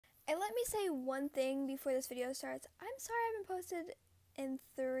And let me say one thing before this video starts. I'm sorry I haven't posted in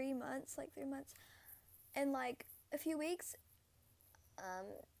 3 months, like 3 months, and like a few weeks.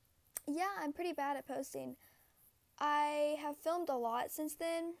 Yeah, I'm pretty bad at posting. I have filmed a lot since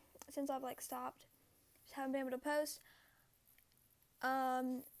then, since I've like stopped. Just haven't been able to post.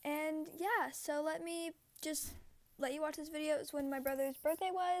 And yeah, so let me just let you watch this video. It's when my brother's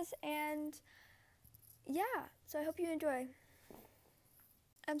birthday was, and yeah, so I hope you enjoy.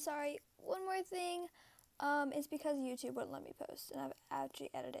 I'm sorry, one more thing, it's because YouTube wouldn't let me post, and I've actually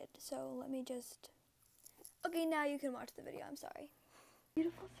edited, so let me just, okay, now you can watch the video, I'm sorry.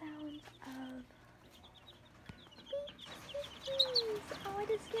 Beautiful sounds of bees. Oh, I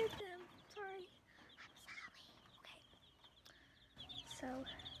just scared them, sorry. I'm sorry. Okay, so,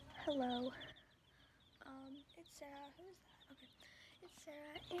 hello, it's Sarah. Who is that? Okay, it's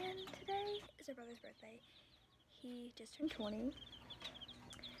Sarah, and today is her brother's birthday. He just turned 20,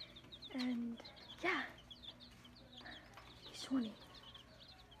 and yeah, he's 20.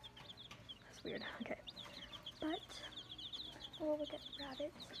 That's weird. Okay, but we'll look at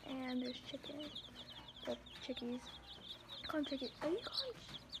rabbits, and there's chickens, or chickies. I call them chickies. Are you calling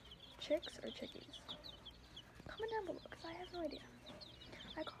chicks or chickies? Comment down below, because I have no idea.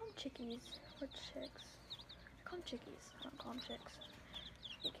 I call them chickies or chicks. I call them chickies. I don't call them chicks.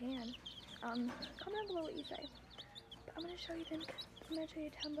 You can. Comment down below what you say. But I'm gonna show you them. I'm gonna show you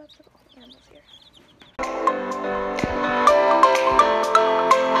time lapse of all the animals here.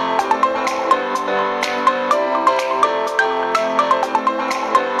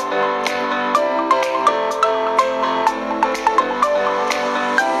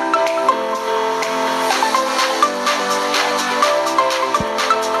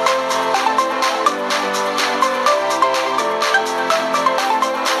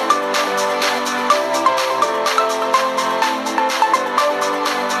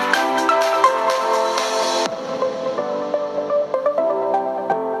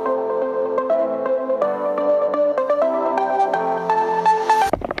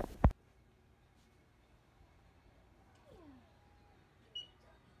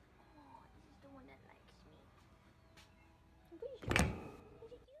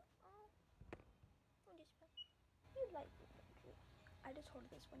 I just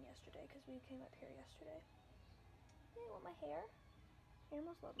ordered this one yesterday because we came up here yesterday. You want my hair?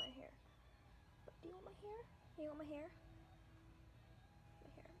 Animals love my hair. But do you want my hair? You want my hair?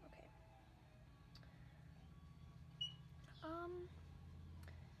 My hair, okay.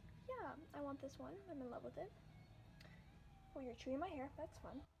 Yeah, I want this one. I'm in love with it. Oh, you're chewing my hair. That's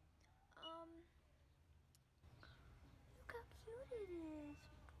fun. Look how cute it is.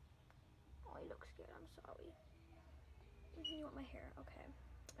 Oh, you look scared. I'm sorry. You want my hair? Okay.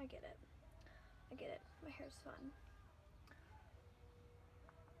 I get it. I get it. My hair's fun.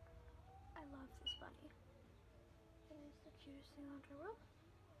 I love this bunny. It is the cutest thing on the world.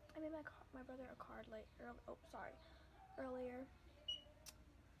 I made my brother a card earlier.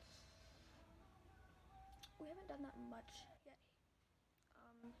 We haven't done that much yet.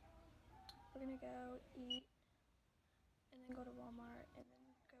 We're gonna go eat, and then go to Walmart, and then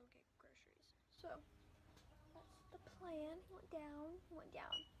go get groceries. So, that's the plan. You want down? You want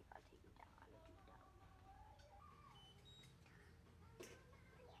down? I'll take you down. I'll let you down.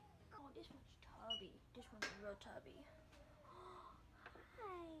 Oh, this one's tubby. This one's real tubby.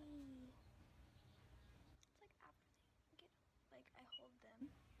 Hi. It's like after they get, like, I hold them.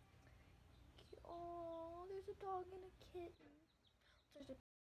 Oh, there's a dog and a kitten.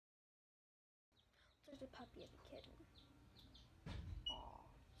 There's a puppy and a kitten. Oh,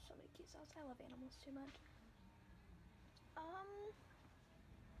 so many cute sounds. I love animals too much.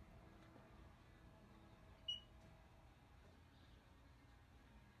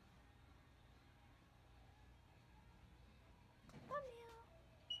 Thumbnail.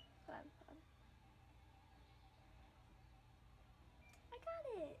 Hold on. I got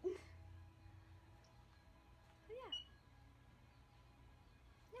it. So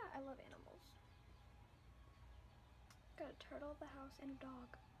yeah, I love animals. Got a turtle, the house, and a dog.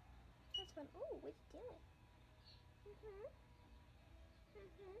 That's fun. Ooh, what you doing?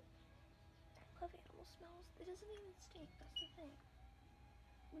 I love animal smells. It doesn't even stink. That's the thing.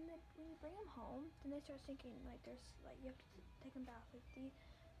 When you bring them home, then they start stinking. Like there's like you have to take them bath. Like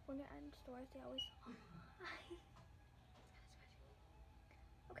when they're in stores, they always.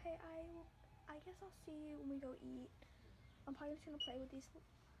 Okay, I guess I'll see you when we go eat. I'm probably just gonna play with these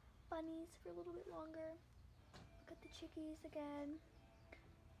bunnies for a little bit longer. Look at the chickies again.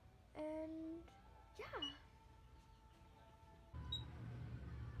 And yeah.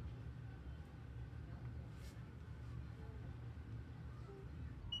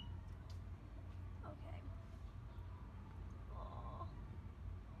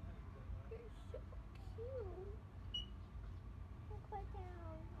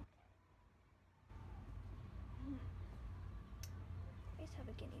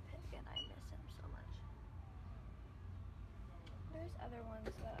 guinea pig and I miss him so much. There's other ones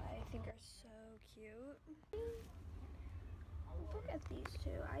that I think are so cute. Look at these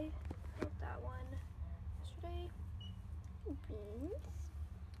two. I built that one yesterday. Beans.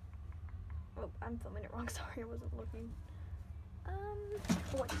 Oh, I'm filming it wrong. Sorry, I wasn't looking.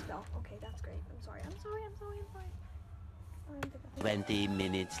 What spell? Okay, that's great. I'm sorry. 20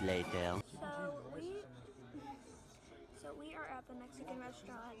 minutes later. So we are at the Mexican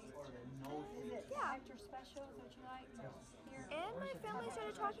restaurant. Yeah. After special, is what you like? And my family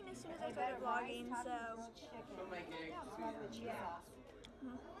started talking as soon as I started vlogging, so. Yeah.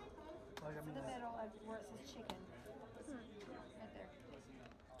 In the middle of where it says chicken. Right there.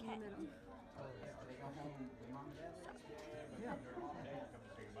 In the middle.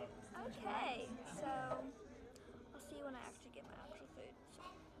 Okay, so I'll see you when I actually get my actual food. So.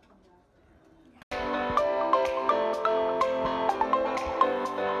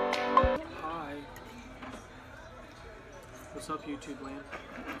 Hi. What's up, YouTube land?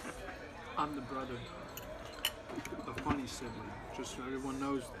 I'm the brother, the funny sibling, just so everyone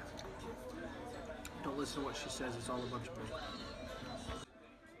knows that. Don't listen to what she says, it's all a bunch of bullshit.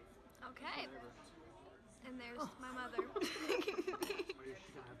 Okay. And there's my mother.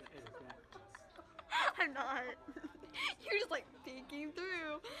 I'm not. You're just like peeking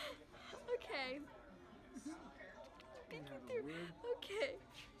through. Okay. Peeking through. Okay.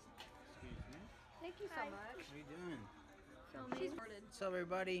 Thank you so much. What are you doing? Filming. What's up,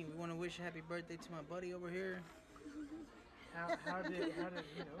 everybody? We want to wish a happy birthday to my buddy over here. How did you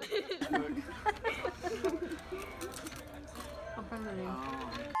know?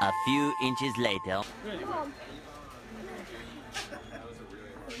 A few inches later. Mom.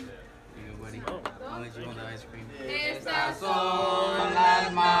 You go, buddy. I'll let you hold the ice cream. Estas son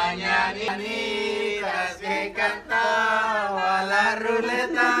las mañanitas que cantaba la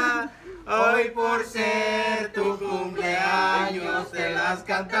ruleta. Hoy por ser tu cumpleaños te las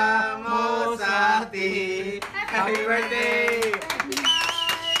cantamos a ti. Happy birthday!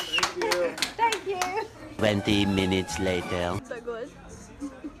 Thank you. 20 minutes later. So good.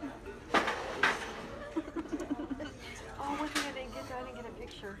 Oh, one thing I didn't get, I didn't get a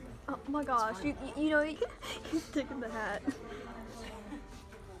picture. Oh my gosh, you know, he's sticking the hat.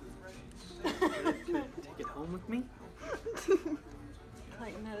 Take it home with me?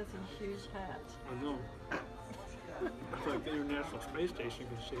 Clayton has a huge hat. I know. I feel like the International Space Station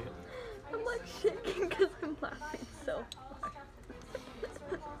can see it. I'm like shaking because I'm laughing so hard.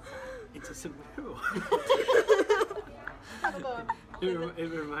 It's a sombrero. It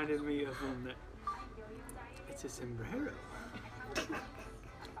reminded me of that. It's a sombrero.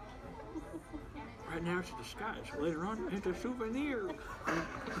 Right now it's a disguise. Later on, it's a souvenir.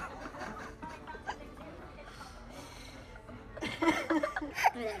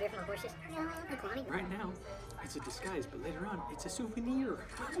 Right now, it's a disguise, but later on, it's a souvenir.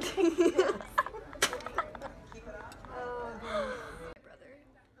 My brother,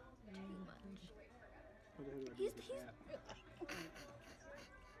 too much.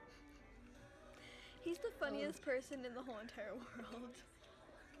 He's the funniest person in the whole entire world.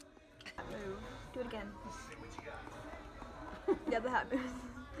 Do it again. Yeah, the hat moves.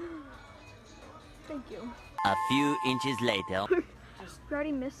 Thank you. A few inches later. We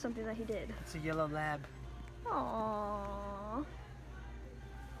already missed something that he did. It's a yellow lab. Aww.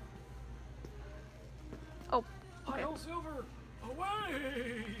 Oh. Okay. Hi, Silver!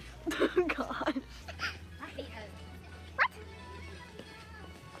 Away! Gosh.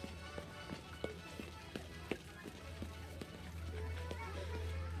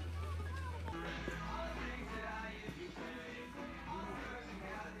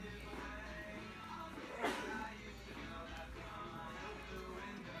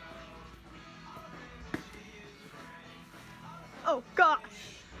 Oh gosh.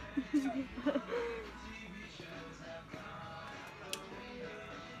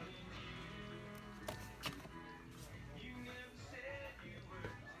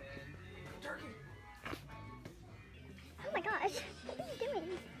 Oh my gosh, what are you doing?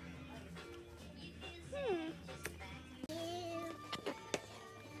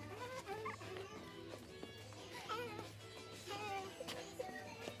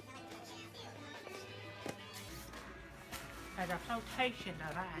 As a flotation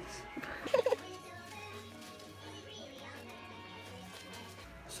device.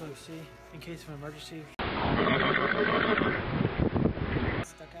 So, see, in case of an emergency,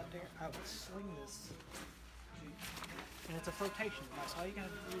 stuck out there, I would sling this. And it's a flotation device. All you gotta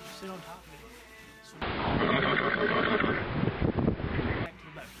do is sit on top of it. Back to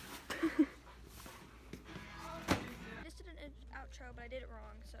the boat. Just did an outro, but but I did it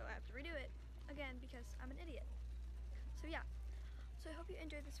wrong, so I have to redo it again because I'm an idiot. So yeah, so I hope you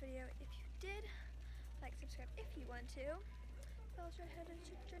enjoyed this video. If you did, like, subscribe if you want to. Follow Redhead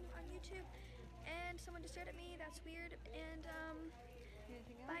Journey on YouTube. And someone just stared at me, that's weird. And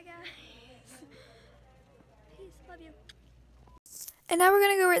bye guys. Peace, love you. And now we're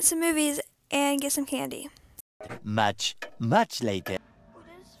gonna go rent some movies and get some candy. Much later. We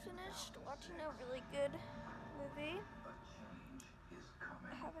just finished watching a really good movie.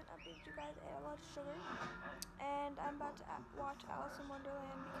 I haven't updated you guys, I ate a lot of sugar. And I'm about to watch Alice in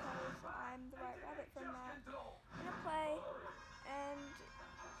Wonderland because I'm the White Rabbit from that. I'm gonna play, and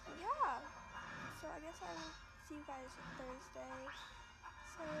yeah. So I guess I will see you guys Thursday.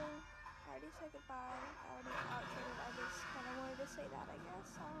 So I already said goodbye. I already outside. I just kind of wanted to say that, I guess.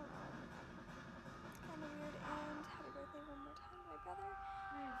 I don't know. It's kind of weird. And happy birthday one more time, my brother.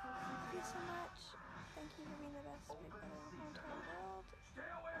 Thank you so much. Thank you for being the best big brother in the whole entire world.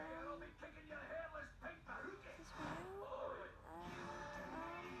 This is for you.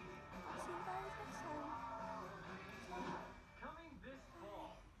 And I'll see you guys next time.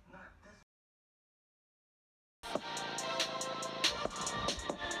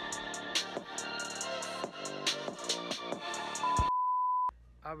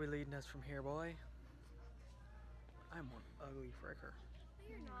 I'll be leading us from here, boy. I'm one ugly fricker. No,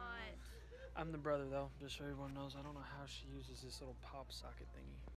 you're not. I'm the brother, though, just so everyone knows. I don't know how she uses this little pop socket thingy.